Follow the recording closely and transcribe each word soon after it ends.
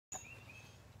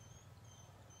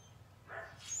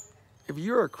if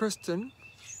you're a Christian,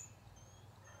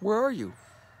 where are you?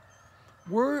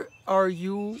 Where are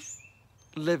you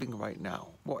living right now?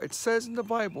 Well, it says in the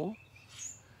Bible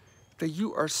that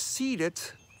you are seated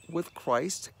with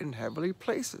Christ in heavenly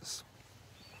places.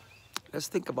 Let's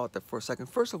think about that for a second.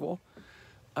 First of all,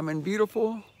 I'm in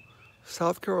beautiful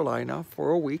South Carolina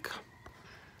for a week.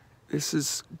 This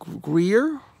is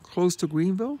Greer, close to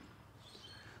Greenville.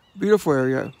 Beautiful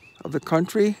area of the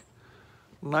country.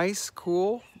 Nice,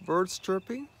 cool, birds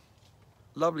chirping.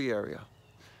 Lovely area.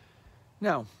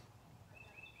 Now,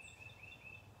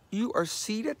 you are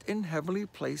seated in heavenly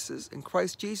places in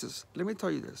Christ Jesus. Let me tell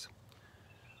you this.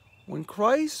 When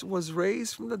Christ was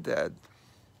raised from the dead,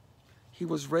 he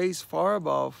was raised far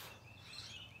above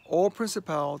all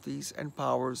principalities and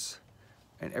powers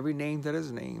and every name that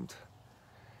is named.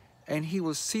 And he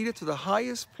was seated to the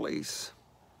highest place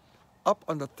up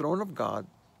on the throne of God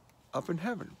up in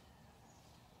heaven.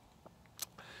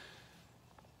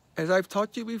 As I've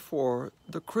taught you before,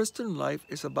 the Christian life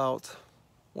is about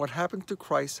what happened to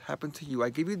Christ happened to you. I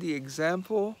give you the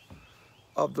example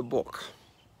of the book.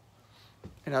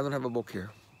 And I don't have a book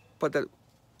here. But that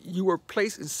you were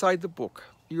placed inside the book.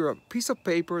 You're a piece of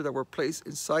paper that were placed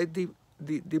inside the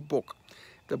book.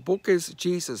 The book is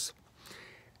Jesus.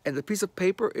 And the piece of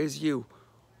paper is you.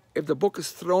 If the book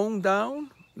is thrown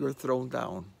down, you're thrown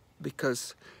down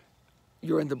because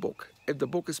you're in the book. If the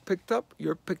book is picked up,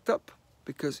 you're picked up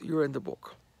because you're in the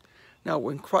book. Now,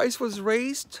 when Christ was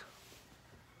raised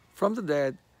from the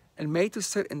dead and made to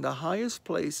sit in the highest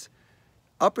place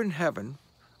up in heaven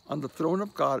on the throne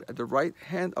of God at the right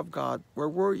hand of God, where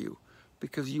were you?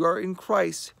 Because you are in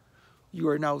Christ, you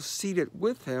are now seated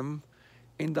with him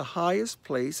in the highest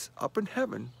place up in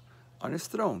heaven on his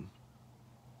throne.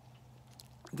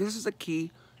 This is the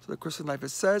key to the Christian life. It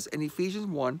says in Ephesians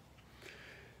 1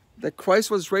 that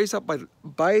Christ was raised up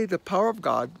by the power of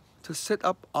God to sit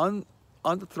up on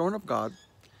the throne of God.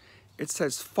 It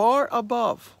says far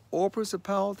above all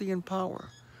principality and power,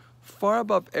 far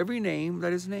above every name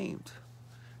that is named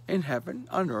in heaven,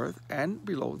 on earth, and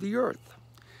below the earth.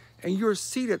 And you're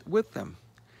seated with them.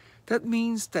 That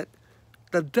means that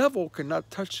the devil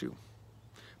cannot touch you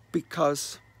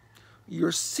because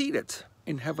you're seated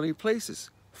in heavenly places,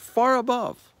 far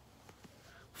above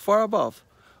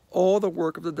all the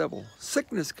work of the devil.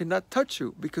 Sickness cannot touch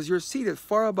you because you're seated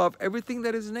far above everything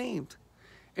that is named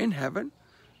in heaven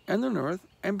and on earth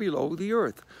and below the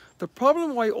earth. The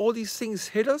problem why all these things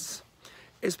hit us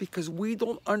is because we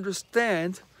don't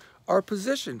understand our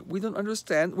position. We don't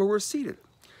understand where we're seated.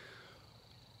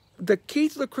 The key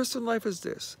to the Christian life is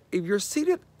this. If you're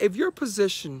seated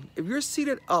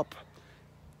up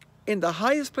in the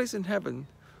highest place in heaven,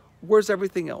 where's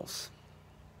everything else?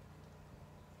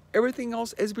 Everything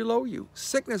else is below you.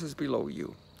 Sickness is below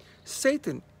you.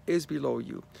 Satan is below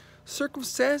you.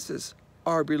 Circumstances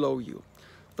are below you.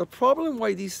 The problem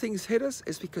why these things hit us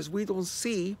is because we don't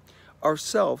see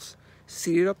ourselves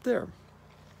seated up there.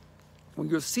 When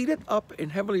you're seated up in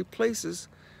heavenly places,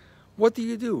 what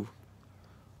do?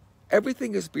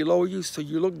 Everything is below you, so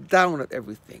you look down at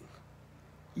everything.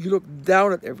 You look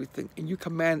down at everything and you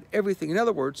command everything. In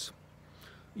other words,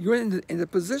 you're in the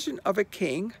position of a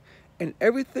king and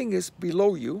everything is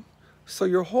below you. So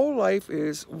your whole life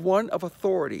is one of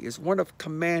authority, is one of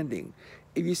commanding.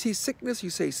 If you see sickness, you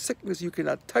say, sickness, you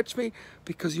cannot touch me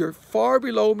because you're far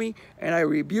below me and I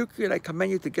rebuke you and I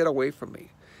command you to get away from me.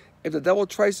 If the devil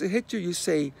tries to hit you, you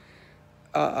say,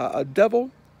 devil,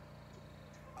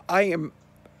 I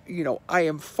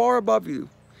am far above you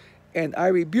and I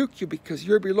rebuke you because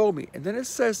you're below me. And then it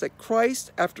says that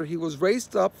Christ, after he was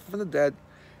raised up from the dead,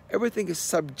 everything is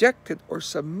subjected or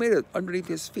submitted underneath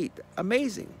his feet.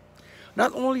 Amazing.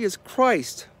 Not only is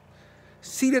Christ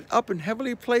seated up in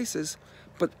heavenly places,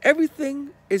 but everything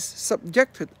is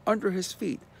subjected under his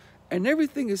feet. And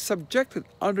everything is subjected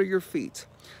under your feet.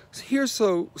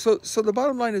 So the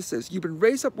bottom line is this. You've been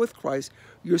raised up with Christ.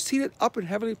 You're seated up in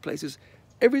heavenly places.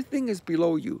 Everything is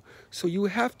below you. So you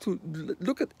have to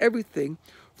look at everything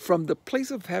from the place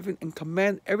of heaven and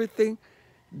command everything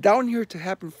down here to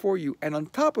happen for you. And on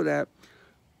top of that,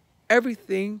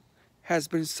 everything has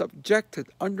been subjected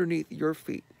underneath your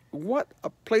feet. What a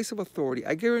place of authority.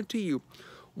 I guarantee you,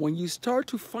 when you start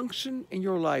to function in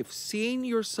your life, seeing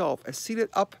yourself as seated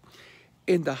up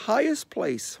in the highest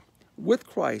place with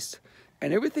Christ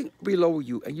and everything below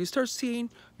you, and you start seeing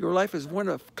your life as one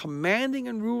of commanding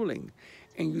and ruling,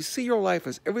 and you see your life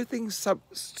as everything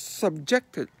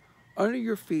subjected under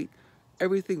your feet,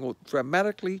 everything will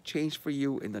dramatically change for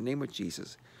you in the name of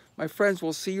Jesus. My friends,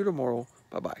 we'll see you tomorrow.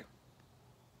 Bye-bye.